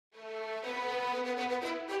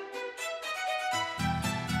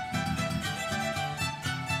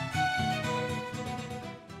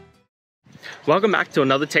Welcome back to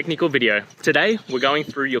another technical video. Today, we're going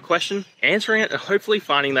through your question, answering it, and hopefully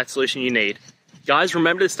finding that solution you need. Guys,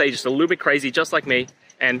 remember to stay just a little bit crazy, just like me,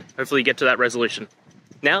 and hopefully get to that resolution.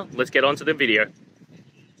 Now, let's get on to the video.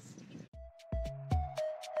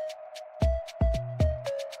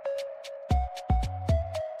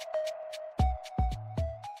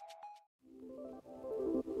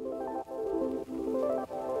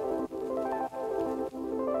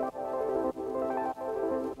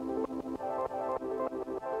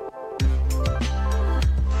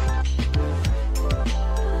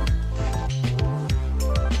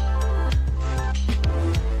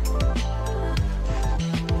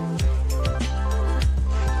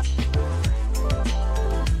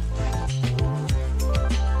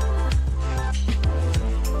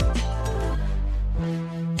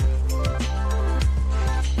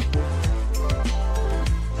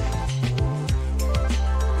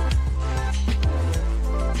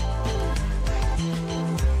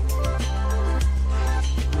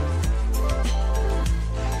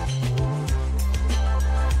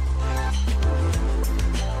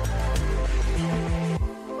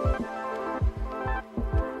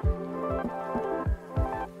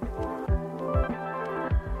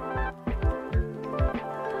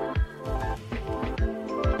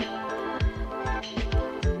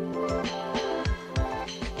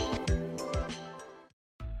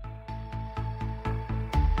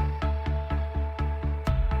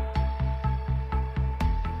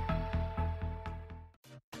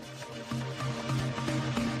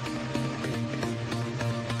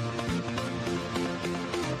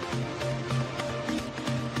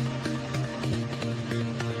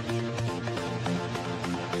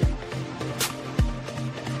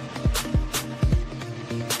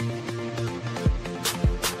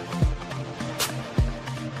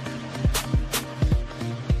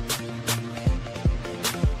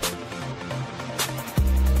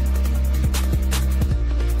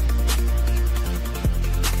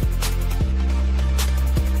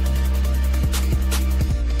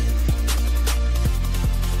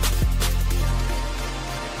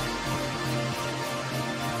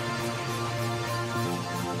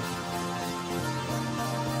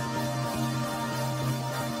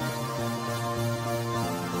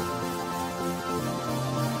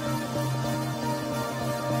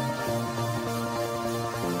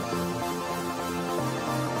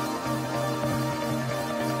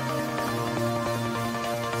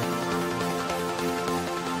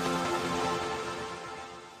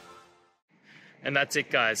 And that's it,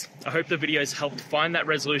 guys. I hope the videos helped find that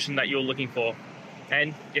resolution that you're looking for.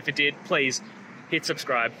 And if it did, please hit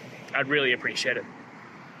subscribe. I'd really appreciate it.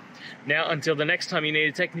 Now, until the next time you need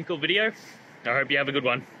a technical video, I hope you have a good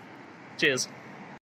one. Cheers.